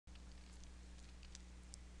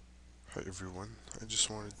Hi everyone, I just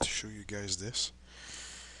wanted to show you guys this.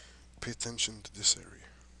 Pay attention to this area.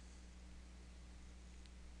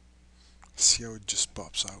 See how it just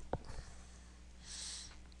pops out?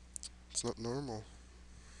 It's not normal.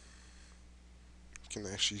 You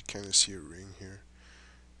can actually kind of see a ring here,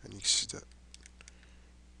 and you can see that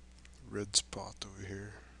red spot over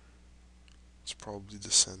here. It's probably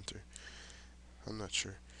the center. I'm not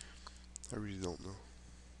sure. I really don't know.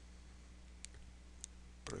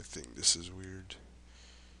 But I think this is weird.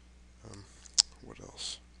 Um, what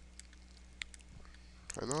else?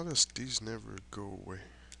 I noticed these never go away.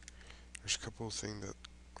 There's a couple of things that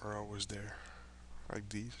are always there, like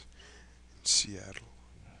these in Seattle,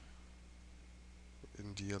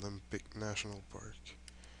 in the Olympic National Park.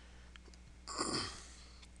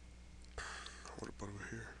 What about over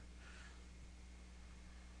here?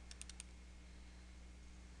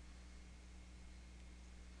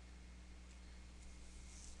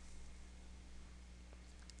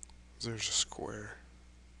 There's a square.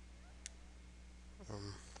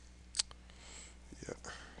 Um, yeah,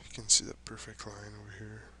 you can see that perfect line over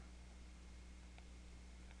here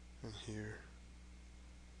and here.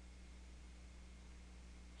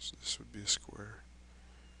 So this would be a square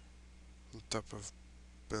on top of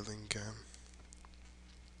Bellingham.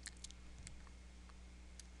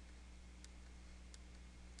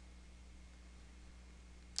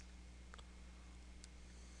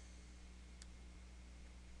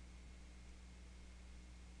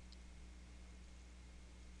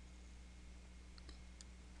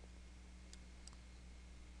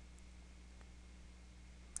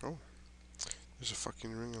 Oh, there's a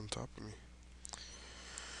fucking ring on top of me.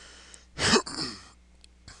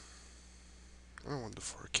 I don't want the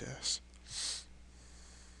forecast.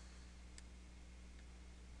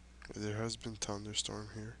 There has been thunderstorm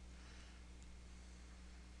here.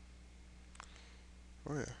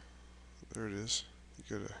 Oh yeah, there it is.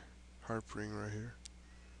 You got a harp ring right here.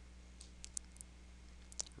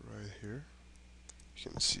 Right here. You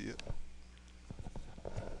can see it.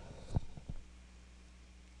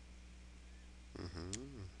 hmm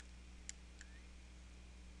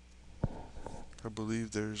I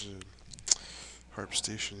believe there's a harp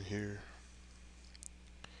station here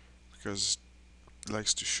because it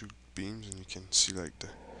likes to shoot beams, and you can see like the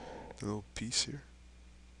little piece here.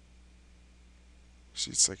 See,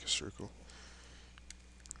 it's like a circle.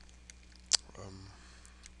 Um,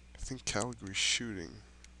 I think Calgary's shooting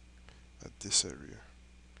at this area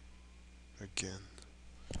again.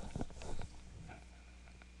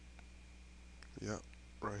 Yeah,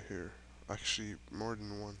 right here. Actually, more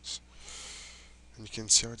than once. And you can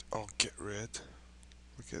see how it all get red.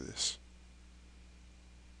 Look at this.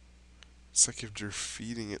 It's like if they're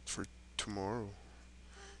feeding it for tomorrow.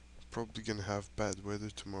 Probably gonna have bad weather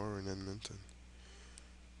tomorrow in Edmonton.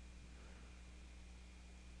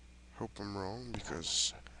 Hope I'm wrong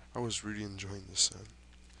because I was really enjoying the sun.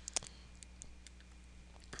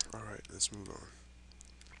 Alright, let's move on.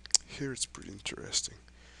 Here it's pretty interesting.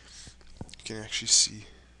 You can actually see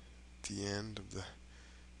the end of the.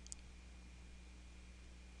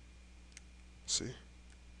 See?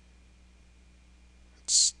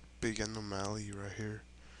 It's big anomaly right here.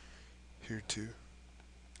 Here too.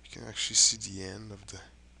 You can actually see the end of the.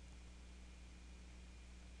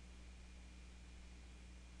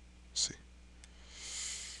 See?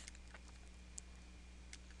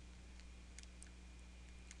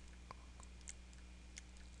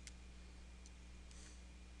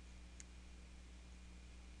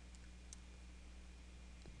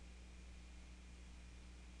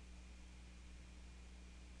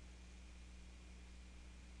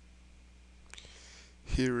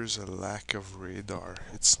 Here is a lack of radar.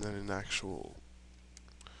 It's not an actual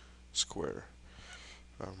square.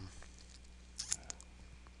 Um,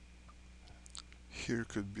 Here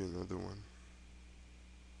could be another one.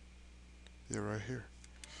 Yeah, right here.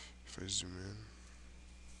 If I zoom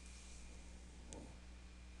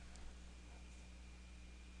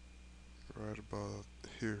in, right about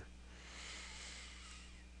here.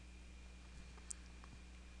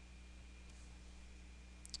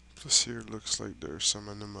 Plus here looks like there's some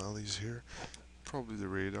anomalies here. Probably the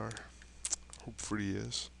radar. Hopefully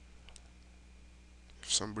is.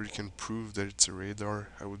 If somebody can prove that it's a radar,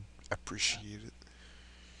 I would appreciate it.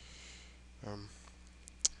 Um,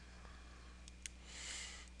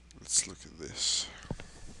 let's look at this.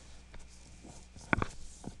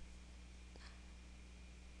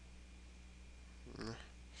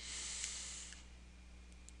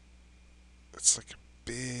 It's like a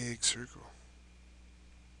big circle.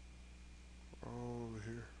 All over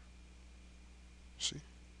here. See?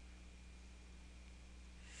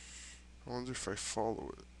 I wonder if I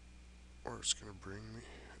follow it. or it's gonna bring me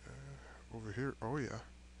over here. Oh yeah,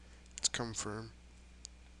 it's confirmed.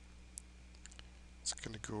 It's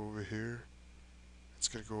gonna go over here. It's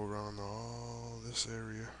gonna go around all this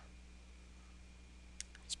area.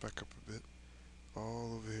 Let's back up a bit.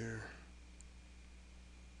 All over here.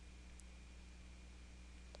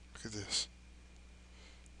 Look at this.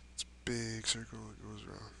 It's a big circle that goes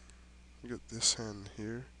around. We got this end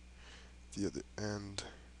here, the other end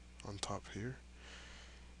on top here,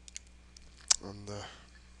 and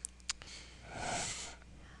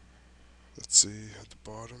let's see at the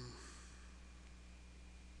bottom.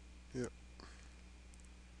 Yep,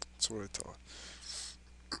 that's what I thought.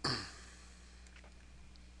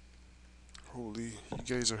 Holy, you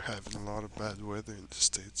guys are having a lot of bad weather in the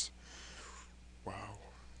States. Wow.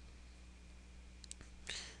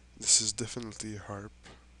 This is definitely a harp.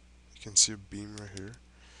 You can see a beam right here.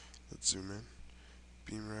 Let's zoom in.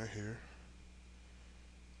 Beam right here.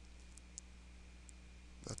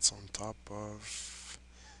 That's on top of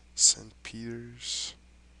St. Peter's.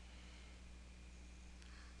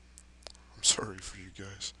 I'm sorry for you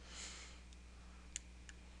guys.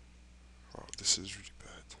 Oh, this is really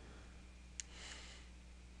bad.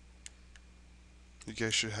 You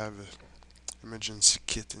guys should have an emergency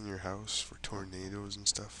kit in your house for tornadoes and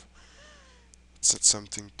stuff. It's not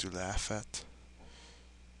something to laugh at.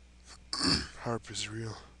 Harp is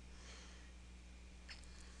real.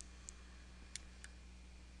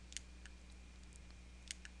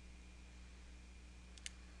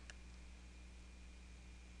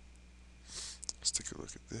 Let's take a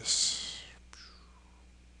look at this.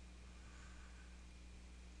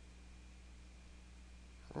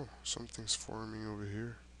 Oh, something's forming over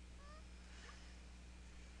here.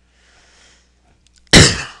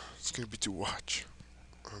 It's gonna be to watch.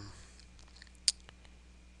 Um,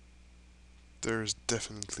 there's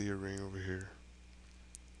definitely a ring over here.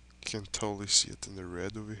 You can totally see it in the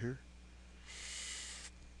red over here.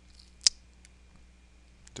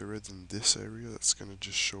 The red in this area, that's gonna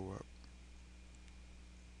just show up.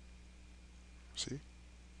 See?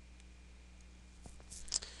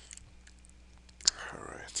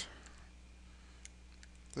 Alright.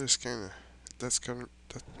 There's kinda,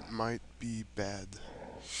 that might be bad.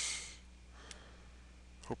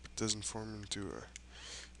 Hope it doesn't form into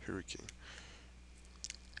a hurricane.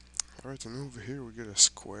 Alright, and over here we get a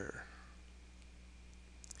square.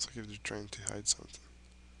 It's like if they're trying to hide something.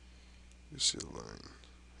 You see a line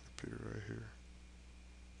appear right here.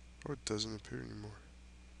 Oh, it doesn't appear anymore.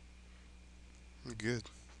 Good.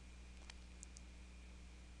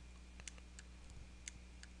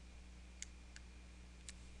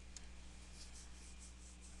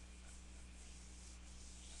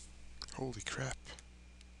 Holy crap.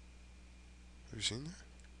 Have you seen that?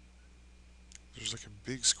 There's like a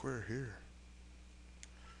big square here.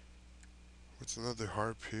 With another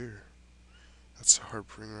harp here. That's a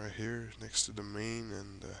harp ring right here next to the main,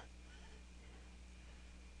 and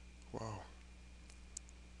wow.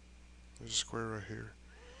 There's a square right here.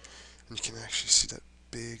 And you can actually see that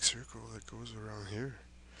big circle that goes around here.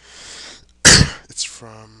 It's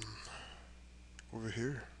from over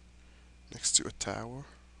here, next to Ottawa,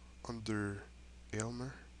 under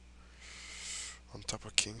Aylmer, on top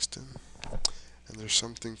of Kingston. And there's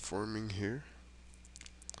something forming here.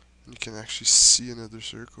 And you can actually see another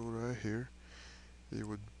circle right here. It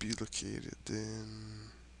would be located in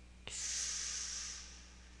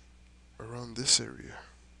around this area,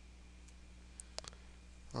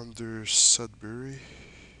 under Sudbury,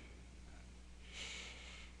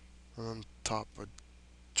 and on top of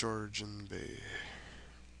Georgian Bay.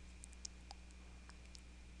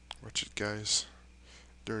 Watch it, guys.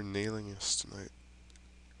 They're nailing us tonight.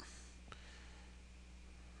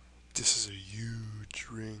 This is a huge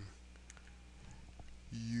ring.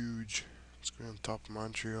 Huge. It's going on top of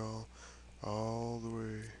Montreal, all the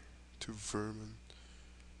way to Vernon.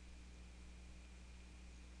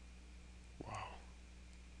 Wow.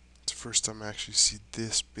 It's the first time I actually see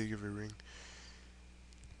this big of a ring.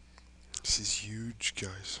 This is huge,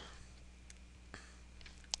 guys.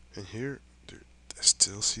 And here, I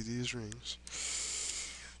still see these rings.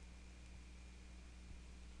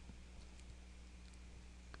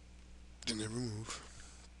 They never move.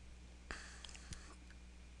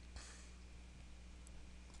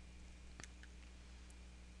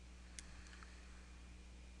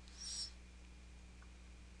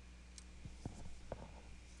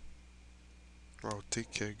 Oh,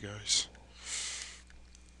 take care, guys.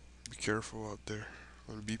 Be careful out there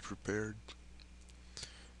and be prepared.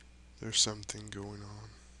 There's something going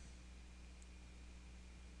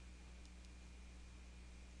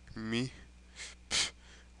on. Me? Pfft,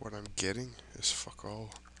 what I'm getting is fuck all.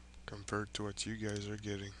 compared to what you guys are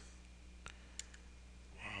getting.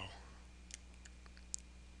 Wow.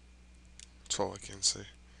 That's all I can say.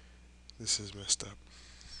 This is messed up.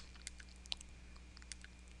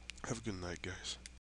 Have a good night, guys.